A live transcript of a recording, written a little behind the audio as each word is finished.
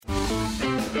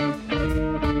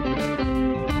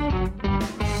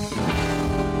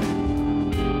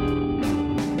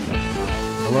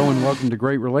and welcome to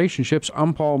Great Relationships.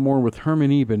 I'm Paul Moore with Herman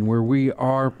Eben, where we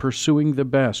are pursuing the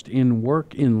best in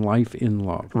work, in life, in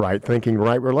love. Right thinking,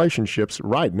 right relationships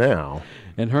right now.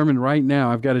 And Herman, right now,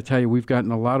 I've got to tell you, we've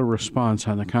gotten a lot of response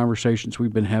on the conversations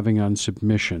we've been having on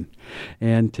submission.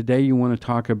 And today you want to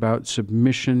talk about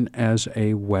submission as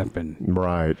a weapon.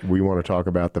 Right. We want to talk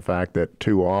about the fact that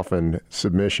too often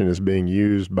submission is being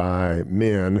used by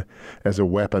men as a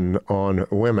weapon on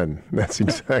women. That's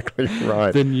exactly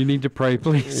right. Then you need to pray,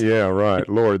 please. Yeah, right.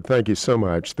 Lord, thank you so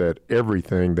much that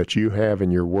everything that you have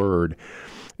in your word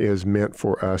is meant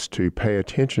for us to pay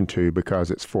attention to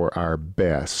because it's for our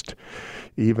best.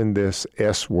 Even this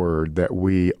S word that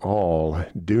we all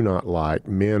do not like,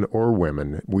 men or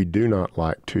women, we do not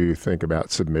like to think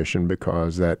about submission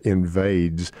because that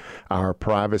invades our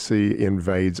privacy,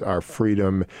 invades our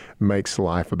freedom, makes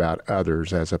life about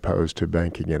others as opposed to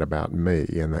making it about me,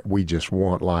 and that we just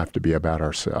want life to be about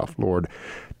ourselves. Lord,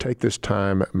 take this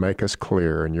time, make us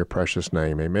clear in your precious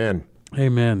name. Amen.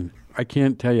 Amen. I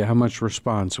can't tell you how much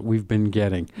response we've been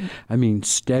getting. I mean,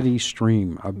 steady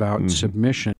stream about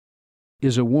submission.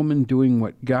 Is a woman doing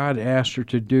what God asked her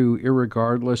to do,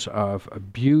 irregardless of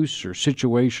abuse or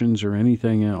situations or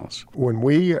anything else? When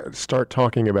we start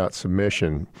talking about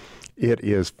submission, it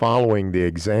is following the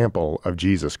example of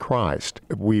Jesus Christ.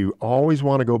 We always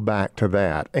want to go back to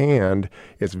that, and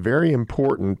it's very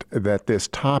important that this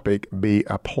topic be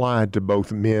applied to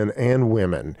both men and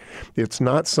women. It's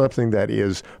not something that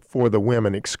is for the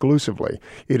women exclusively.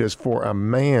 It is for a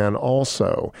man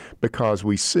also, because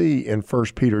we see in 1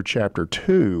 Peter chapter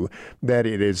 2 that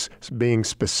it is being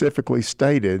specifically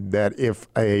stated that if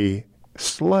a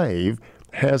slave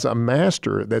has a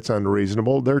master that's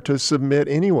unreasonable, they're to submit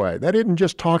anyway. That isn't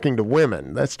just talking to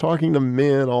women. That's talking to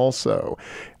men also.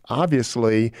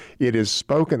 Obviously, it is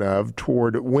spoken of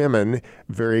toward women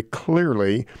very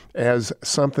clearly as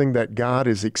something that God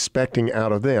is expecting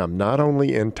out of them, not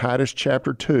only in Titus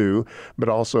chapter 2, but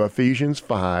also Ephesians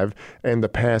 5, and the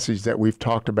passage that we've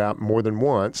talked about more than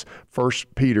once, 1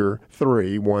 Peter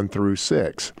 3, 1 through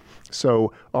 6.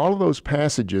 So all of those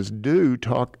passages do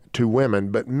talk to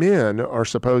women, but men are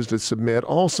supposed to submit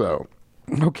also.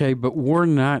 Okay, but we're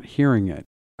not hearing it.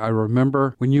 I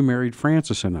remember when you married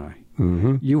Frances and I,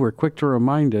 you were quick to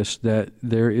remind us that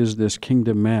there is this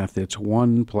kingdom math. It's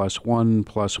 1 + 1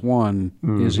 + 1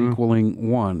 is equaling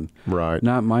 1. Right.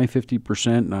 Not my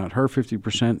 50%, not her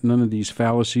 50%, none of these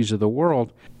fallacies of the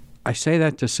world. I say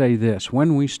that to say this.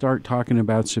 When we start talking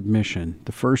about submission,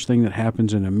 the first thing that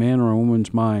happens in a man or a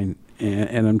woman's mind,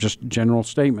 and I'm just general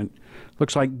statement,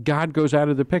 looks like God goes out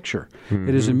of the picture.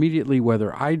 It is immediately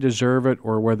whether I deserve it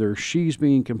or whether she's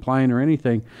being compliant or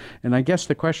anything. And I guess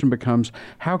the question becomes,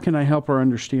 how can I help her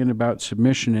understand about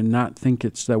submission and not think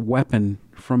it's the weapon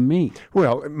from me?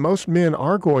 Well, most men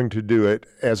are going to do it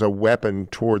as a weapon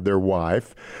toward their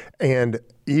wife, and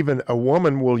even a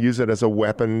woman will use it as a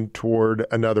weapon toward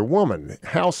another woman.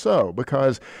 How so?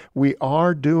 Because we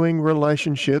are doing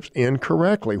relationships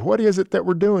incorrectly. What is it that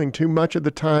we're doing too much of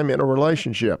the time in a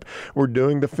relationship? We're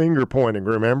doing the finger pointing,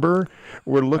 remember?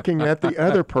 We're looking at the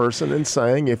other person and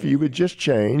saying, if you would just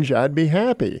change, I'd be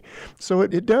happy. So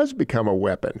it does become a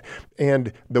weapon.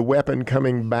 And the weapon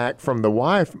coming back from the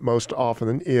wife most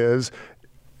often is,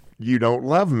 you don't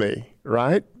love me,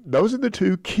 right? Those are the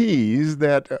two keys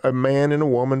that a man and a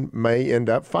woman may end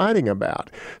up fighting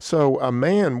about. So a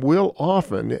man will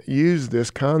often use this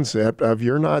concept of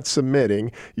you're not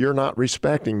submitting, you're not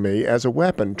respecting me as a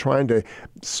weapon, trying to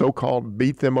so-called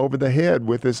beat them over the head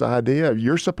with this idea of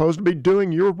you're supposed to be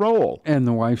doing your role. And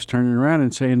the wife's turning around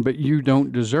and saying, but you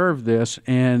don't deserve this.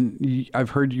 And I've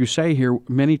heard you say here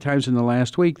many times in the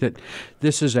last week that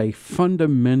this is a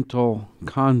fundamental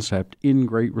concept in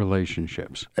great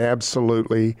relationships.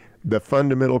 Absolutely. The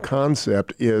fundamental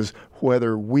concept is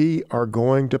whether we are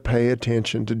going to pay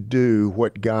attention to do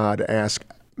what God asked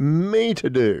me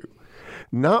to do,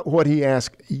 not what he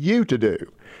asked you to do.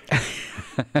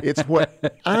 It's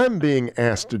what I'm being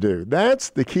asked to do. That's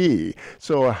the key.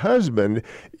 So a husband,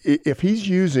 if he's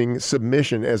using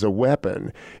submission as a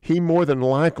weapon, he more than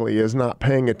likely is not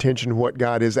paying attention to what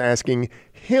God is asking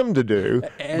him to do,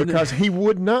 because he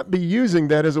would not be using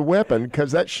that as a weapon,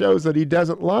 because that shows that he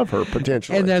doesn't love her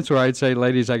potentially. And that's where I'd say,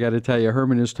 ladies, I got to tell you,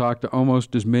 Herman has talked to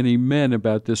almost as many men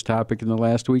about this topic in the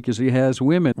last week as he has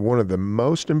women. One of the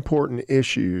most important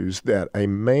issues that a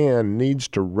man needs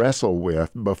to wrestle with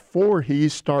before he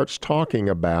starts talking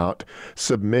about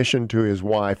submission to his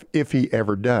wife, if he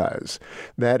ever does,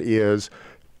 that is,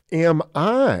 am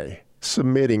I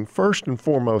submitting first and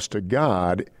foremost to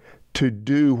God to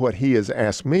do what he has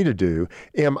asked me to do?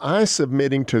 Am I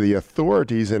submitting to the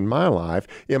authorities in my life?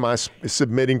 Am I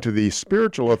submitting to the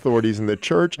spiritual authorities in the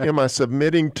church? Am I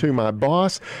submitting to my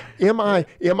boss?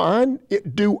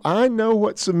 Do I know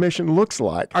what submission looks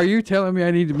like? Are you telling me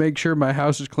I need to make sure my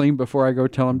house is clean before I go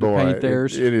tell them to paint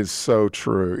theirs? It is so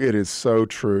true. It is so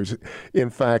true. In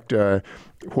fact,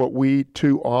 what we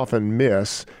too often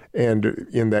miss, and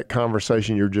in that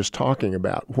conversation you're just talking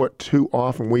about, what too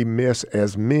often we miss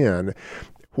as men,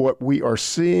 what we are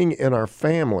seeing in our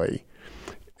family,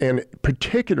 and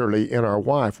particularly in our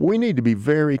wife, we need to be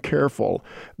very careful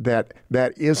that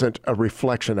that isn't a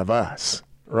reflection of us.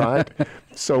 Right?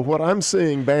 So what I'm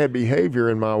seeing bad behavior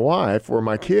in my wife or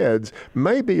my kids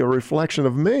may be a reflection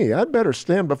of me. I'd better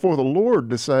stand before the Lord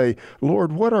to say,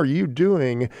 Lord, what are you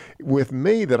doing with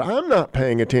me that I'm not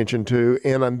paying attention to?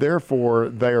 And therefore,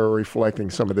 they are reflecting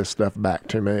some of this stuff back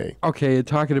to me. Okay,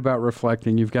 talking about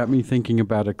reflecting, you've got me thinking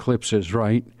about eclipses,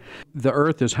 right? The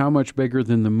earth is how much bigger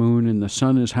than the moon, and the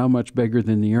sun is how much bigger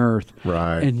than the earth.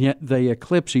 Right. And yet they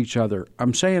eclipse each other.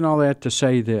 I'm saying all that to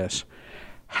say this.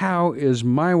 How is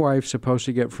my wife supposed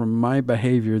to get from my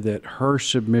behavior that her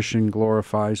submission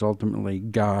glorifies ultimately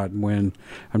God when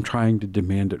I'm trying to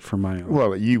demand it for my own?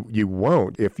 Well, you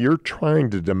won't. If you're trying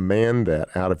to demand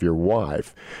that out of your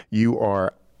wife, you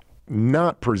are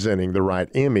not presenting the right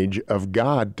image of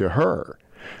God to her.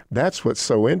 That's what's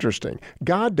so interesting.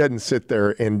 God doesn't sit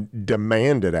there and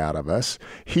demand it out of us.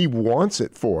 He wants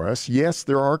it for us. Yes,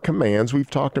 there are commands. We've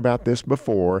talked about this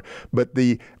before, but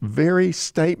the very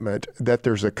statement that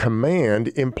there's a command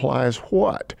implies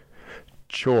what?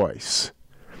 Choice.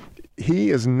 He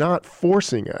is not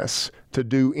forcing us to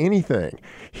do anything.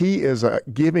 He is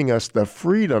giving us the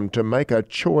freedom to make a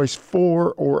choice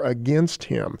for or against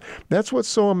him. That's what's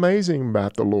so amazing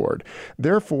about the Lord.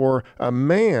 Therefore, a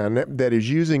man that is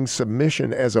using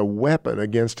submission as a weapon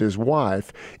against his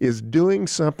wife is doing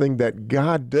something that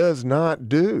God does not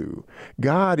do.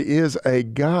 God is a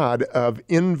God of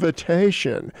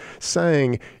invitation,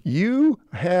 saying, you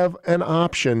have an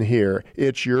option here.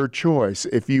 It's your choice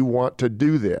if you want to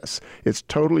do this. It's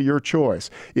totally your choice.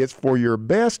 It's for your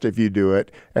best if you do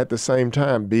it. At the same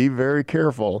time, be very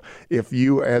careful if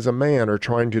you as a man are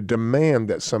trying to demand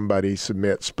that somebody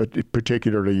submits,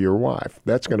 particularly your wife.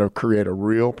 That's going to create a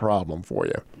real problem for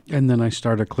you. And then I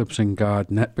start eclipsing God,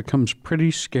 and that becomes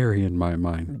pretty scary in my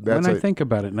mind when I think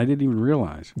about it, and I didn't even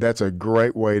realize. That's a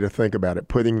great way to think about it,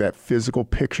 putting that physical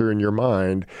picture in your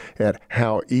mind at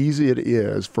how easy it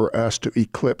is for us to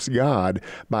eclipse God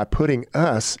by putting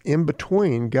us in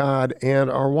between God and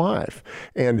our wife.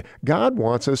 And God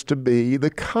wants us to be the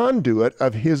conduit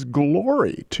of his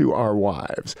glory to our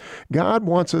wives. God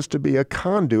wants us to be a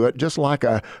conduit, just like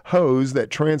a hose that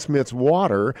transmits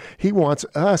water. He wants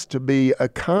us to be a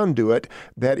conduit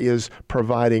that is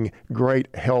providing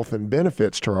great health and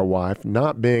benefits to our wife,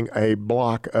 not being a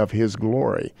block of his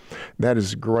glory. That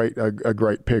is great, a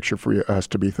great picture for us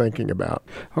to be thinking about.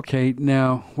 Okay,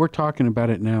 now we're talking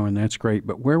about it now, and that's great,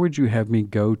 but where would you have me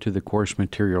go to the course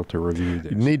material to review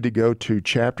this? You need to go to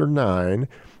chapter 9.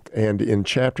 And in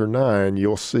chapter 9,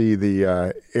 you'll see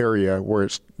the area where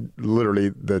it's literally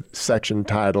the section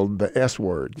titled the S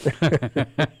word.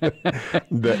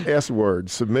 The S word,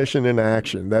 submission in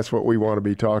action. That's what we want to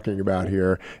be talking about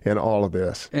here in all of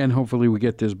this. And hopefully we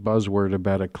get this buzzword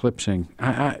about eclipsing.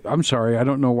 I'm sorry, I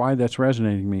don't know why that's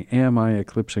resonating me. Am I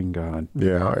eclipsing God?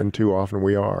 Yeah, and too often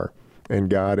we are. And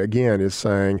God, again, is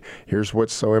saying, here's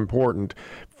what's so important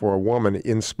for a woman,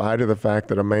 in spite of the fact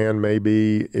that a man may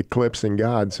be eclipsing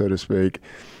God, so to speak,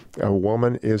 a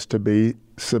woman is to be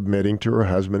submitting to her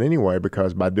husband anyway,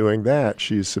 because by doing that,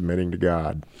 she's submitting to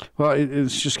God. Well,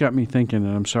 it's just got me thinking,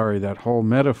 and I'm sorry, that whole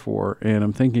metaphor, and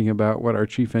I'm thinking about what our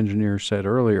chief engineer said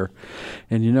earlier,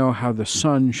 and you know how the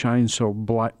sun shines so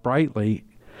brightly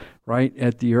right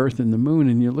at the earth and the moon,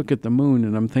 and you look at the moon,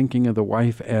 and I'm thinking of the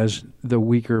wife as the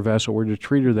weaker vessel. We're to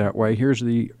treat her that way. Here's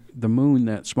the moon,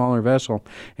 that smaller vessel,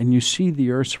 and you see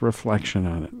the earth's reflection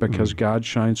on it because God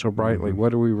shines so brightly.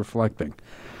 What are we reflecting?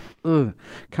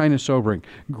 Kind of sobering.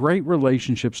 Great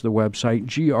Relationships, the website,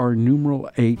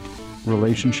 GR8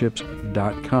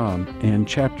 relationships.com, and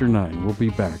chapter 9. We'll be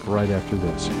back right after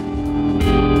this.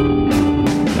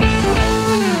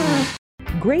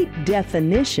 Great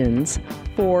definitions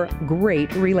for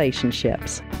great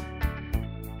relationships.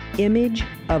 Image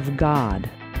of God.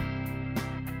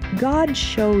 God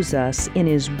shows us in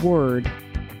His Word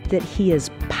that He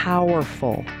is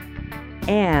powerful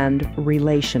and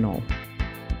relational,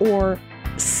 or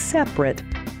separate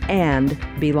and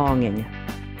belonging.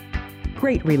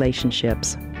 Great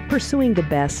relationships, pursuing the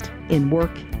best in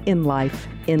work, in life,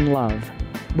 in love.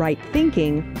 right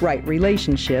thinking, right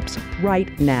relationships,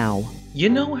 right now. You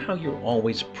know how you're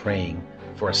always praying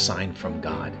for a sign from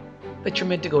God that you're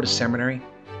meant to go to seminary?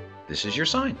 This is your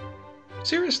sign.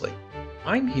 Seriously,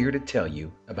 I'm here to tell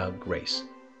you about Grace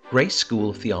School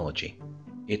of Theology.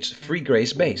 It's free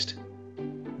grace-based.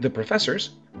 The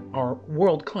professors are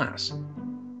world-class.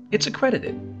 It's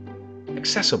accredited,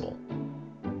 accessible,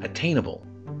 attainable,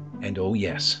 and oh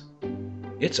yes,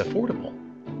 it's affordable.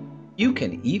 You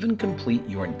can even complete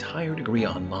your entire degree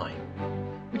online,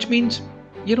 which means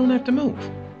you don't have to move.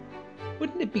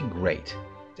 Wouldn't it be great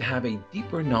to have a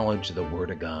deeper knowledge of the Word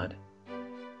of God?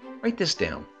 Write this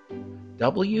down: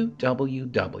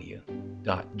 www.gsot.edu,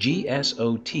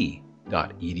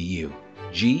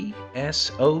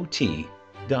 gsot.edu,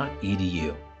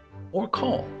 or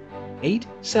call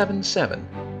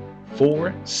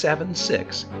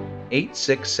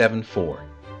 877-476-8674,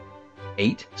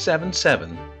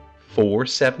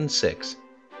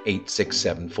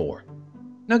 877-476-8674.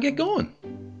 Now get going.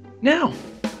 Now.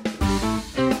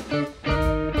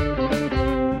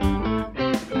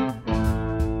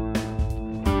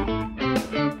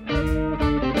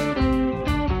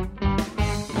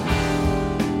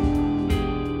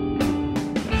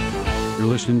 You're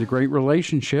listening to Great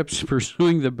Relationships,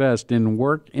 pursuing the best in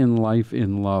work, in life,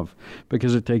 in love,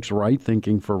 because it takes right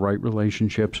thinking for right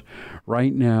relationships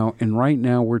right now. And right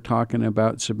now we're talking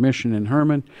about submission. And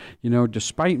Herman, you know,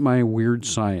 despite my weird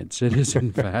science, it is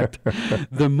in fact,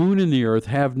 the moon and the earth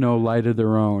have no light of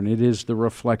their own. It is the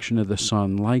reflection of the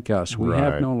sun, like us. We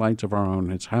have no lights of our own.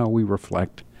 It's how we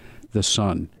reflect the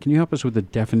sun. Can you help us with the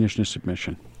definition of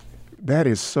submission? That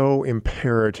is so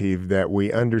imperative that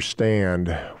we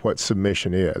understand what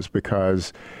submission is,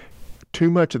 because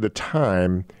too much of the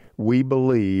time we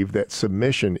believe that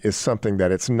submission is something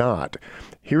that it's not.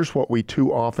 Here's what we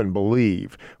too often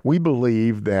believe. We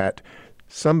believe that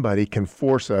somebody can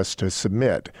force us to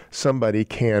submit. Somebody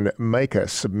can make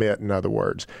us submit, in other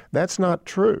words. That's not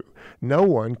true. No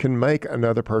one can make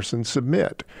another person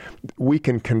submit. We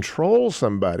can control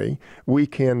somebody, we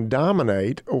can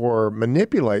dominate or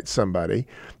manipulate somebody,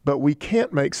 but we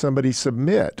can't make somebody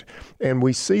submit. And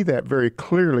we see that very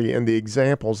clearly in the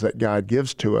examples that God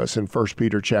gives to us in 1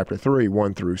 Peter chapter 3,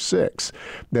 1 through 6,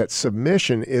 that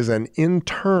submission is an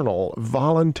internal,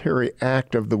 voluntary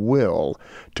act of the will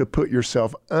to put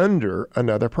yourself under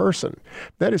another person.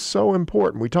 That is so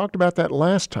important. We talked about that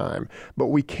last time, but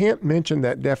we can't mention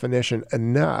that definition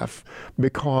enough,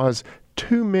 because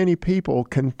too many people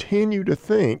continue to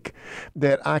think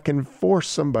that I can force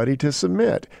somebody to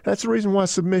submit. That's the reason why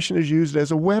submission is used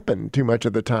as a weapon too much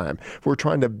of the time. If we're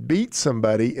trying to beat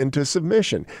somebody into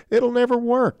submission, it'll never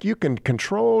work. You can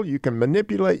control, you can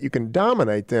manipulate, you can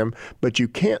dominate them, but you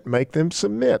can't make them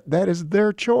submit. That is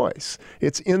their choice.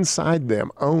 It's inside them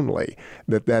only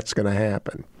that that's going to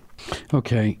happen.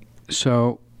 Okay,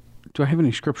 so do I have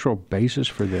any scriptural basis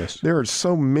for this? There are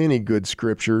so many good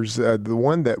scriptures. The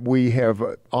one that we have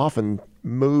often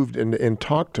moved and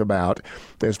talked about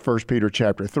is 1 Peter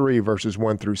chapter 3, verses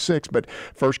 1 through 6, but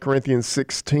 1 Corinthians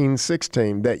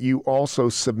 16:16, that you also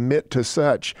submit to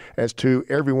such as to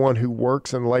everyone who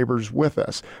works and labors with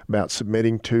us, about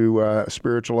submitting to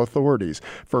spiritual authorities.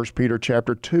 1 Peter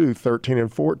chapter 2, 13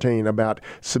 and 14, about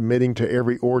submitting to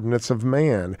every ordinance of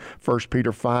man. 1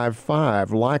 Peter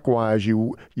 5:5, likewise,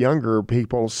 you younger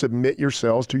people, submit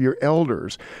yourselves to your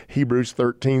elders. Hebrews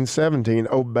 13:17,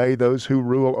 obey those who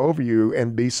rule over you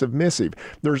and be submissive.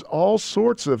 There's all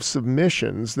sorts of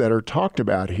submissions that are talked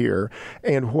about here,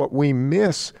 and what we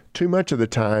miss too much of the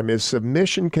time is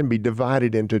submission can be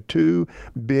divided into two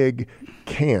big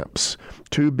camps,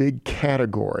 two big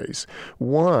categories.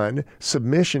 One,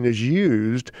 submission is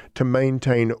used to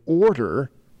maintain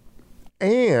order,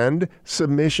 and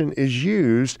submission is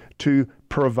used to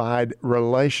provide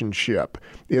relationship.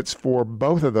 It's for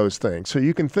both of those things. So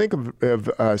you can think of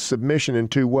submission in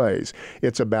two ways.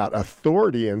 It's about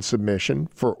authority and submission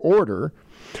for order,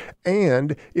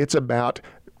 and it's about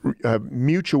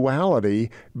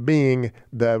mutuality being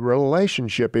the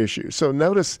relationship issue. So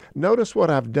notice what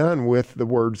I've done with the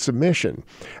word submission.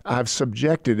 I've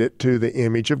subjected it to the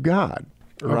image of God.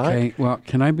 Right? Okay, well,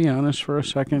 can I be honest for a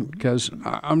second? Because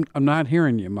I'm not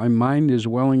hearing you. My mind is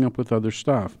welling up with other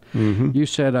stuff. Mm-hmm. You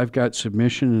said I've got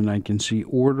submission and I can see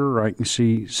order, I can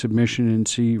see submission and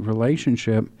see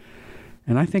relationship.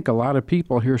 And I think a lot of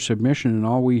people hear submission and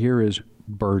all we hear is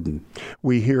burden.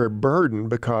 We hear burden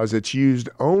because it's used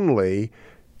only,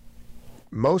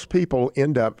 most people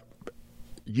end up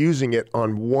using it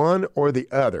on one or the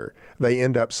other, they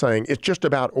end up saying it's just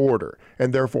about order,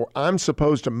 and therefore I'm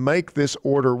supposed to make this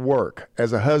order work.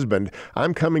 As a husband,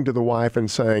 I'm coming to the wife and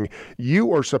saying,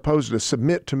 you are supposed to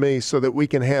submit to me so that we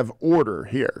can have order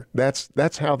here.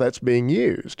 That's how that's being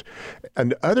used.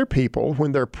 And other people,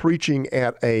 when they're preaching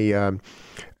at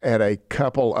a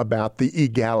couple about the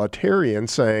egalitarian,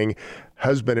 saying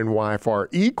husband and wife are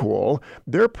equal,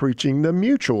 they're preaching the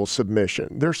mutual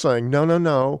submission. They're saying,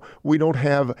 no, we don't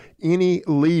have any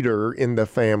leader in the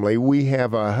family. We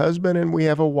have a husband and we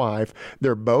have a wife.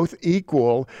 They're both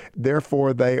equal.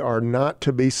 Therefore, they are not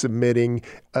to be submitting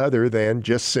other than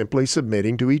just simply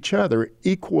submitting to each other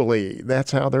equally.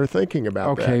 That's how they're thinking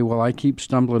about that. Okay, well, I keep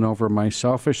stumbling over my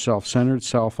selfish, self-centered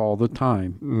self all the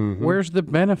time. Mm-hmm. Where's the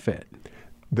benefit?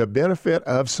 The benefit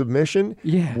of submission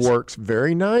works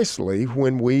very nicely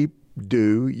when we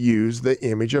do use the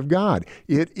image of God.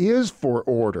 It is for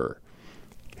order.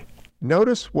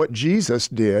 Notice what Jesus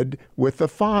did with the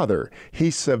Father. He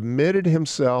submitted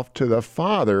himself to the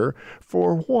Father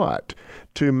for what?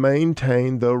 To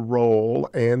maintain the role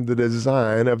and the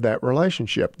design of that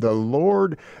relationship. The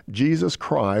Lord Jesus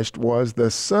Christ was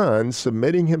the Son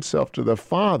submitting himself to the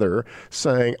Father,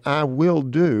 saying, I will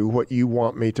do what you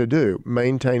want me to do,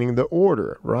 maintaining the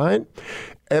order, right?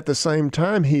 At the same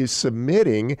time, he is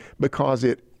submitting because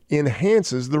it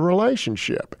enhances the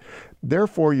relationship.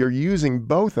 Therefore, you're using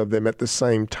both of them at the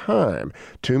same time.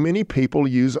 Too many people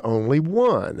use only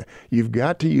one. You've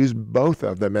got to use both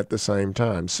of them at the same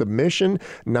time. Submission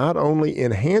not only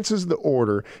enhances the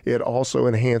order, it also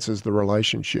enhances the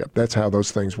relationship. That's how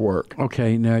those things work.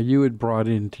 Okay, now you had brought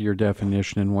into your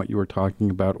definition and what you were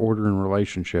talking about, order and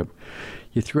relationship.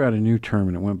 You threw out a new term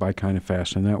and it went by kind of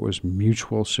fast, and that was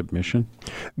mutual submission.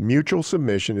 Mutual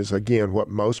submission is, again, what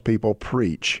most people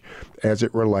preach as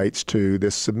it relates to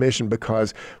this submission,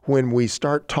 because when we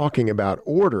start talking about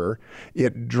order,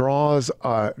 it draws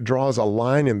a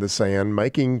line in the sand,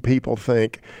 making people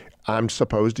think, I'm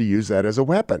supposed to use that as a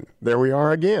weapon. There we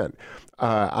are again.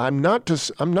 I'm not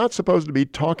supposed to be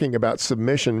talking about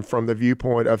submission from the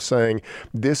viewpoint of saying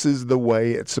this is the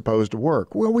way it's supposed to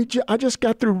work. Well, I just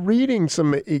got through reading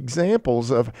some examples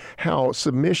of how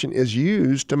submission is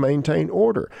used to maintain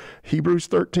order. Hebrews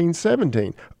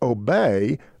 13:17,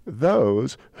 obey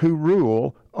those who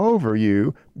rule over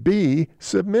you, be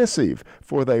submissive,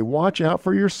 for they watch out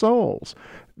for your souls.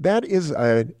 That is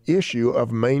an issue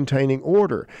of maintaining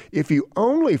order. If you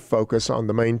only focus on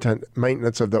the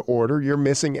maintenance of the order, you're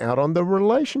missing out on the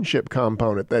relationship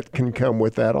component that can come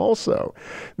with that also.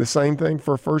 The same thing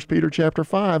for 1 Peter chapter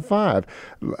 5:5.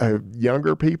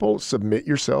 Younger people, submit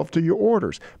yourself to your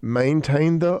orders.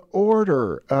 Maintain the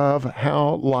order of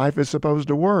how life is supposed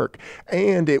to work,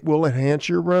 and it will enhance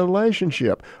your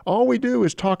relationship. All we do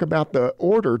is talk about the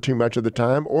order too much of the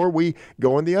time, or we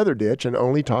go in the other ditch and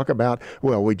only talk about,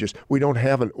 well, we don't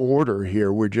have an order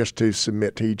here. We're just to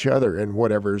submit to each other and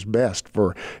whatever is best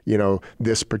for,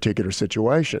 this particular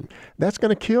situation. That's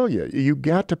going to kill you. You've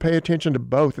got to pay attention to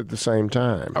both at the same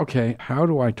time. Okay, how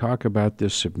do I talk about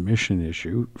this submission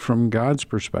issue from God's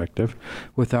perspective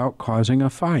without causing a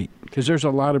fight? Because there's a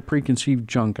lot of preconceived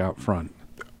junk out front.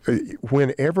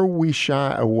 Whenever we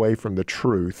shy away from the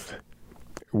truth,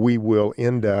 we will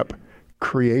end up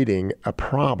creating a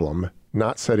problem,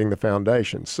 not setting the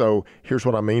foundation. So here's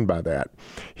what I mean by that.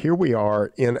 Here we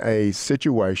are in a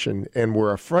situation and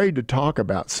we're afraid to talk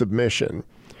about submission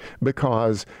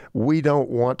because we don't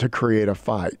want to create a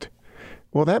fight.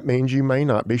 Well, that means you may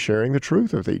not be sharing the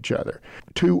truth with each other.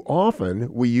 Too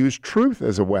often, we use truth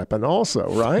as a weapon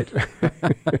also, right?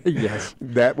 Yes.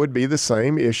 That would be the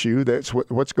same issue. That's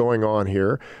what's going on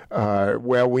here.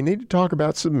 Well, we need to talk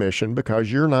about submission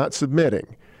because you're not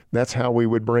submitting. That's how we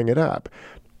would bring it up.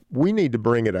 We need to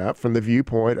bring it up from the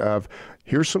viewpoint of,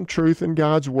 here's some truth in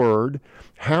God's Word.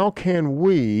 How can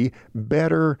we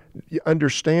better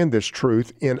understand this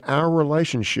truth in our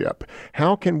relationship?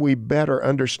 How can we better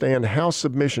understand how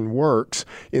submission works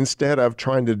instead of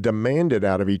trying to demand it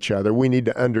out of each other? We need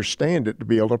to understand it to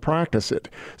be able to practice it.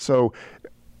 So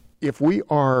if we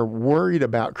are worried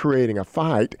about creating a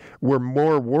fight, we're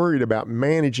more worried about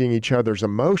managing each other's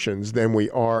emotions than we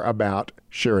are about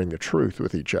sharing the truth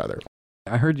with each other.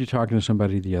 I heard you talking to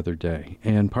somebody the other day,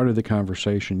 and part of the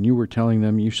conversation, you were telling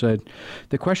them, you said,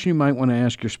 the question you might want to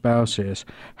ask your spouse is,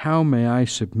 how may I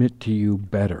submit to you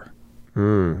better?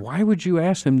 Why would you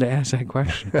ask them to ask that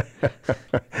question?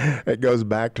 It goes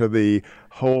back to the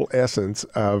whole essence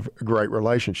of great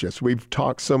relationships. We've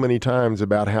talked so many times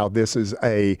about how this is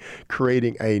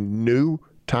creating a new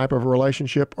type of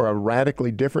relationship or a radically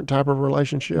different type of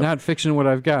relationship. Not fixing what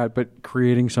I've got, but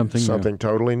creating something new.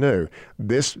 Totally new.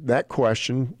 That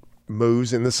question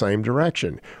moves in the same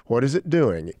direction. What is it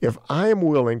doing? If I am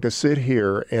willing to sit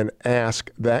here and ask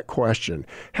that question,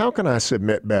 how can I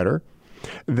submit better?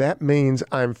 That means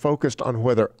I'm focused on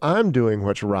whether I'm doing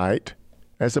what's right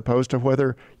as opposed to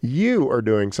whether you are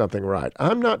doing something right.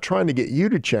 I'm not trying to get you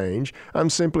to change. I'm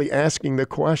simply asking the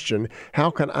question, how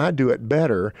can I do it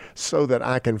better so that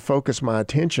I can focus my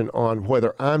attention on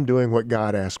whether I'm doing what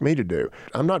God asked me to do?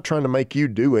 I'm not trying to make you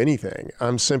do anything.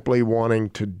 I'm simply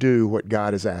wanting to do what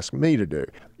God has asked me to do.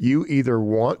 You either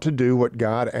want to do what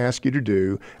God asked you to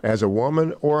do as a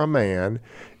woman or a man.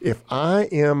 If I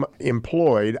am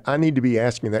employed, I need to be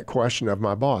asking that question of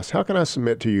my boss. How can I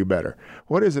submit to you better?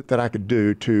 What is it that I could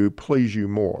do to please you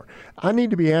more? I need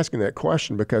to be asking that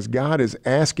question because God is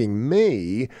asking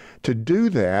me to do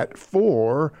that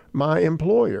for my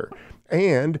employer.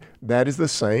 And that is the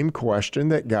same question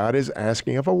that God is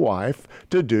asking of a wife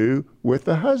to do with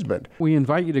the husband. We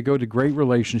invite you to go to Great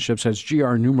Relationships, that's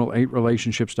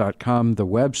GR8relationships.com, the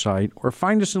website, or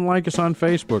find us and like us on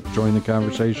Facebook. Join the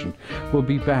conversation. We'll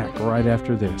be back right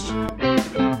after this.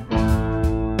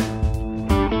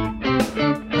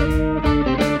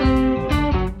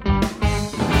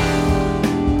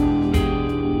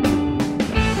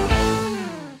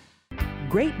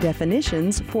 Great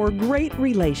definitions for great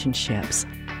relationships.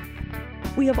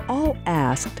 We have all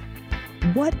asked,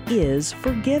 what is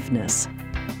forgiveness?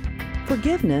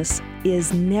 Forgiveness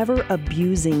is never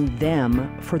abusing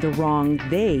them for the wrong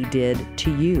they did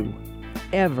to you,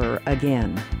 ever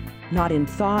again, not in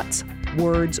thoughts,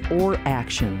 words, or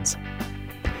actions.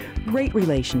 Great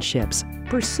relationships,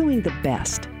 pursuing the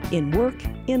best in work,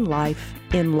 in life,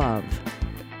 in love.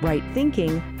 Right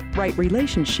thinking, right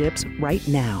relationships right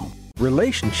now.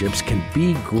 Relationships can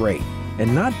be great,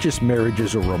 and not just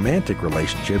marriages or romantic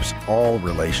relationships, all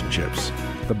relationships.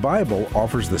 The Bible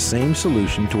offers the same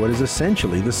solution to what is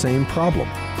essentially the same problem.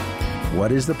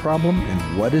 What is the problem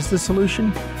and what is the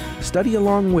solution? Study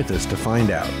along with us to find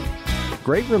out.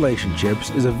 Great Relationships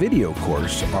is a video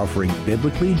course offering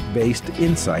biblically based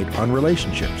insight on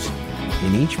relationships.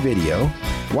 In each video,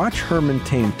 watch Herman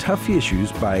tame tough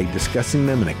issues by discussing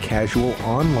them in a casual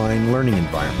online learning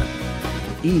environment.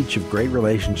 Each of Great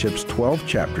Relationships' 12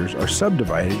 chapters are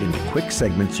subdivided into quick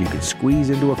segments you can squeeze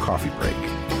into a coffee break.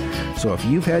 So if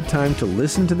you've had time to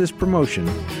listen to this promotion,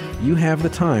 you have the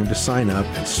time to sign up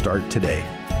and start today.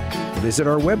 Visit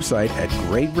our website at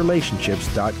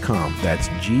greatrelationships.com. That's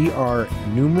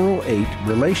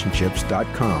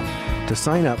GR8relationships.com to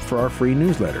sign up for our free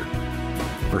newsletter.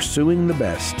 Pursuing the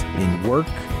best in work,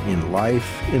 in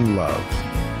life, in love.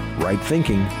 Right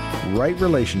thinking, right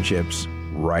relationships,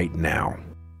 right now.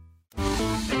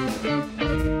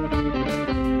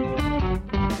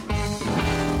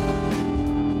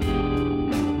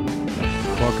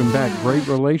 Welcome back. Great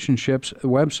Relationships, the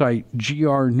website,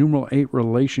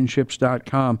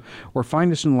 GR8relationships.com, or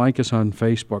find us and like us on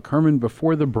Facebook. Herman,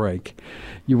 before the break,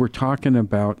 you were talking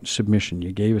about submission.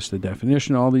 You gave us the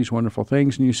definition, all these wonderful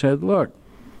things, and you said, look,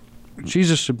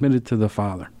 Jesus submitted to the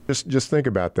Father. Just think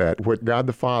about that. What God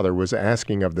the Father was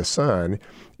asking of the Son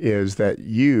is that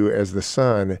you, as the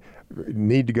Son,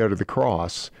 need to go to the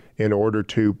cross in order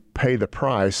to pay the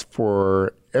price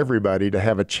for everybody to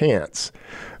have a chance.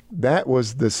 That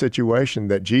was the situation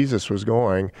that Jesus was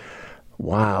going,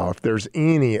 wow, if there's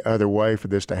any other way for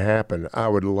this to happen, I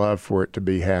would love for it to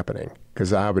be happening,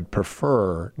 because I would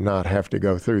prefer not have to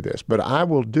go through this. But I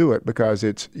will do it because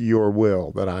it's your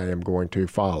will that I am going to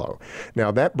follow.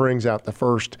 Now, that brings out the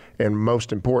first and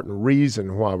most important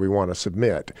reason why we want to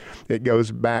submit. It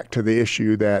goes back to the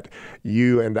issue that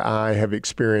you and I have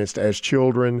experienced as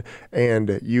children,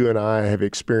 and you and I have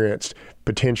experienced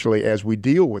potentially as we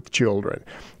deal with children.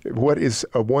 What is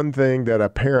one thing that a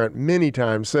parent many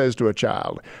times says to a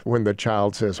child when the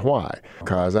child says, why?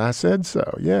 Because I said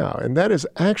so. Yeah, and that is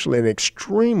actually an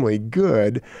extremely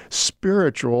good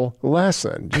spiritual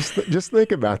lesson. Just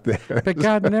think about that. But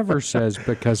God never says,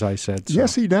 because I said so.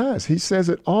 Yes, he does. He says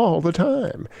it all the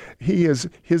time. His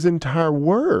entire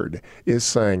word is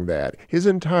saying that. His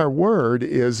entire word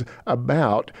is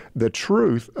about the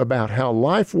truth about how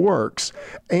life works,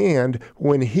 and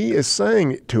when he is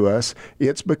saying it to us,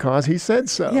 it's because he said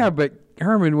so. Yeah, but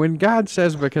Herman, when God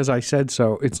says because I said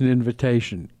so, it's an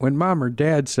invitation. When Mom or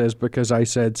Dad says because I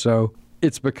said so,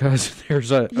 It's because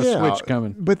there's a switch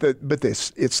coming. But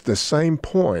it's the same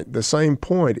point. The same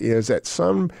point is at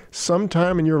some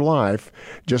time in your life,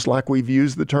 just like we've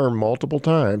used the term multiple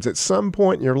times, at some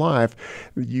point in your life,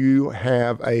 you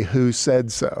have a who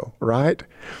said so, right?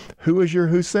 Who is your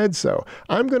who said so?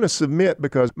 I'm going to submit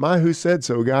because my who said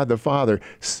so, God the Father,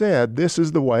 said this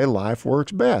is the way life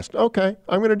works best. Okay,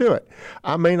 I'm going to do it.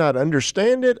 I may not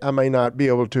understand it. I may not be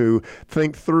able to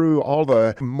think through all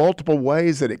the multiple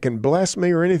ways that it can bless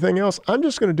me or anything else. I'm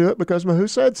just going to do it because my who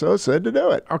said so said to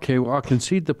do it. Okay, well, I'll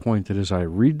concede the point that as I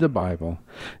read the Bible,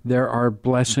 there are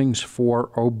blessings for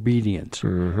obedience.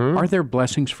 Mm-hmm. Are there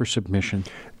blessings for submission?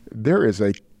 There is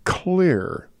a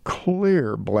clear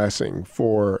blessing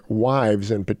for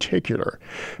wives in particular.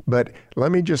 But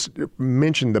let me just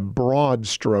mention the broad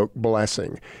stroke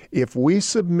blessing. If we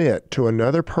submit to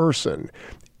another person,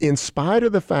 in spite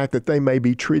of the fact that they may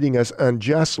be treating us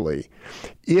unjustly,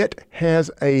 it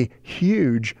has a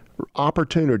huge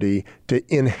opportunity to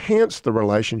enhance the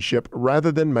relationship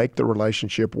rather than make the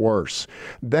relationship worse.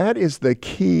 That is the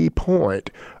key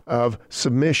point of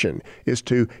submission, is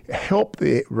to help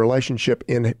the relationship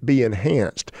be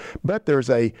enhanced. But there's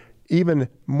a even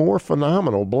more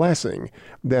phenomenal blessing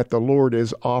that the Lord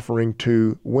is offering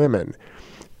to women.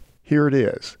 Here it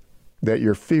is, that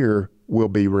your fear will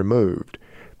be removed.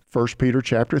 1 Peter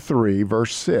chapter 3,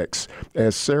 verse 6,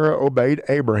 as Sarah obeyed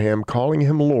Abraham, calling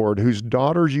him Lord, whose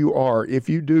daughters you are, if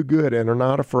you do good and are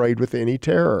not afraid with any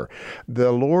terror.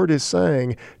 The Lord is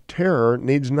saying, terror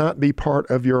needs not be part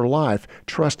of your life.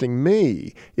 Trusting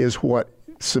me is what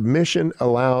submission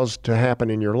allows to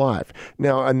happen in your life.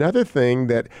 Now, another thing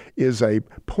that is a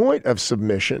point of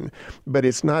submission, but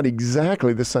it's not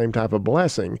exactly the same type of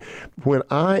blessing. When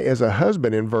I, as a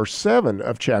husband, in verse 7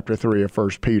 of chapter 3 of 1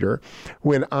 Peter,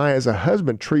 when I, as a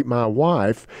husband, treat my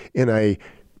wife in a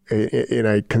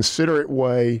considerate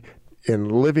way, in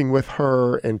living with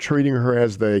her and treating her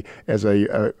as a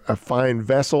fine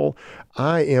vessel,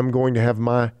 I am going to have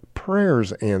my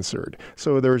prayers answered.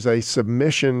 So there's a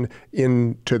submission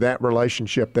into that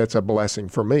relationship that's a blessing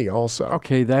for me also.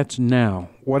 Okay, that's now.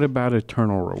 What about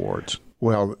eternal rewards?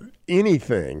 Well,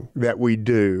 anything that we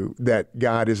do that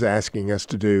God is asking us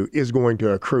to do is going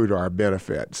to accrue to our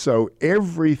benefit. So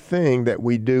everything that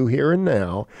we do here and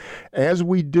now, as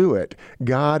we do it,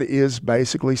 God is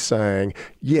basically saying,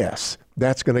 yes,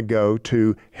 that's going to go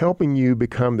to helping you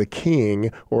become the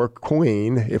king or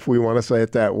queen, if we want to say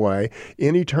it that way,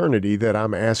 in eternity that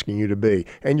I'm asking you to be.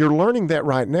 And you're learning that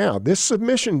right now. This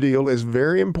submission deal is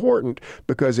very important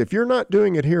because if you're not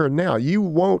doing it here and now, you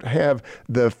won't have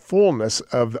the fullness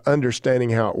of understanding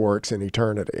how it works in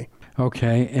eternity.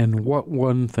 Okay, and what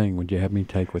one thing would you have me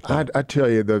take with that? I tell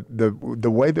you,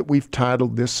 the way that we've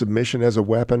titled this submission as a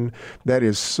weapon, that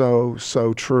is so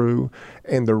true.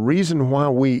 And the reason why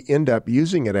we end up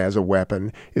using it as a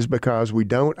weapon is because we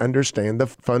don't understand the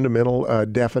fundamental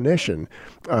definition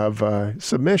of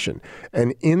submission.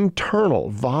 An internal,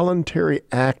 voluntary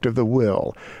act of the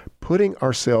will, putting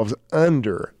ourselves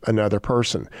under another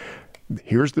person.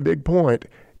 Here's the big point.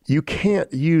 You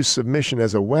can't use submission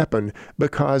as a weapon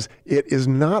because it is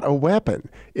not a weapon.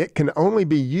 It can only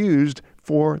be used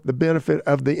for the benefit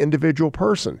of the individual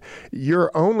person. Your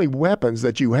only weapons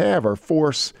that you have are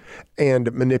force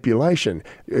and manipulation.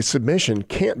 Submission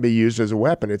can't be used as a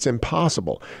weapon. It's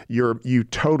impossible. You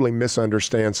totally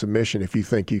misunderstand submission if you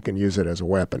think you can use it as a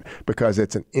weapon, because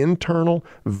it's an internal,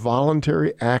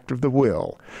 voluntary act of the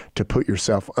will to put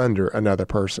yourself under another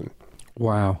person.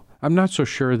 Wow. I'm not so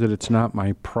sure that it's not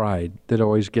my pride that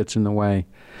always gets in the way,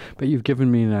 but you've given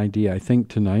me an idea. I think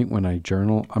tonight when I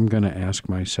journal, I'm going to ask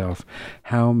myself,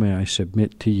 how may I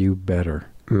submit to you better?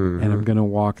 Mm-hmm. And I'm going to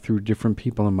walk through different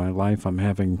people in my life I'm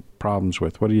having problems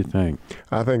with. What do you think?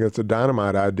 I think it's a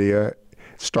dynamite idea.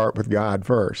 Start with God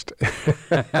first.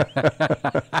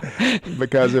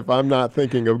 Because if I'm not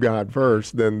thinking of God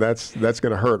first, then that's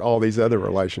going to hurt all these other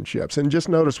relationships. And just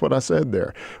notice what I said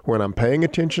there. When I'm paying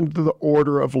attention to the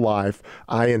order of life,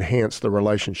 I enhance the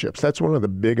relationships. That's one of the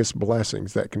biggest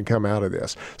blessings that can come out of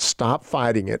this. Stop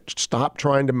fighting it. Stop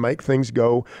trying to make things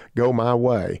go my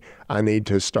way. I need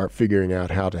to start figuring out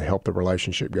how to help the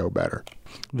relationship go better.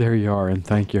 There you are, and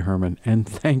thank you, Herman. And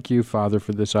thank you, Father,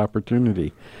 for this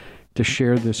opportunity to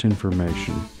share this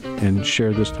information and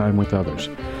share this time with others.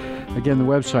 Again, the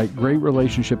website,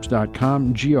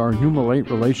 greatrelationships.com,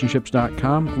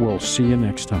 GR8relationships.com. We'll see you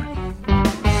next time.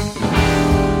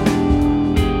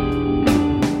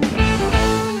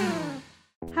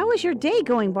 How is your day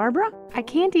going, Barbara? I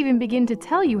can't even begin to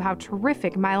tell you how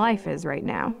terrific my life is right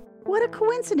now. What a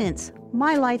coincidence.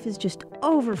 My life is just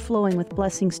overflowing with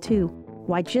blessings, too.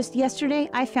 Why, just yesterday,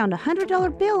 I found a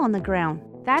 $100 bill on the ground.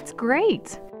 That's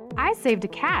great. I saved a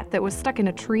cat that was stuck in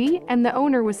a tree, and the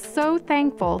owner was so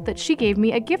thankful that she gave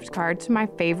me a gift card to my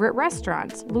favorite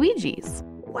restaurant, Luigi's.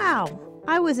 Wow.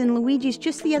 I was in Luigi's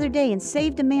just the other day and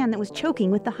saved a man that was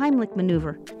choking with the Heimlich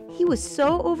maneuver. He was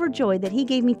so overjoyed that he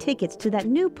gave me tickets to that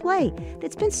new play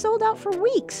that's been sold out for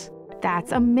weeks.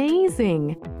 That's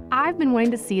amazing. I've been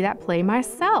wanting to see that play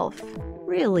myself.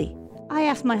 Really? I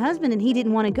asked my husband and he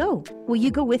didn't want to go. Will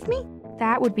you go with me?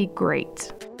 That would be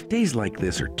great. Days like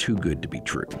this are too good to be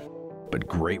true. But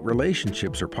great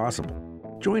relationships are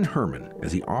possible. Join Herman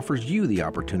as he offers you the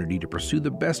opportunity to pursue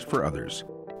the best for others.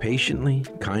 Patiently,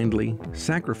 kindly,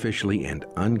 sacrificially, and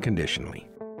unconditionally.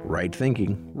 Right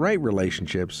thinking, right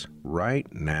relationships, right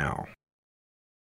now.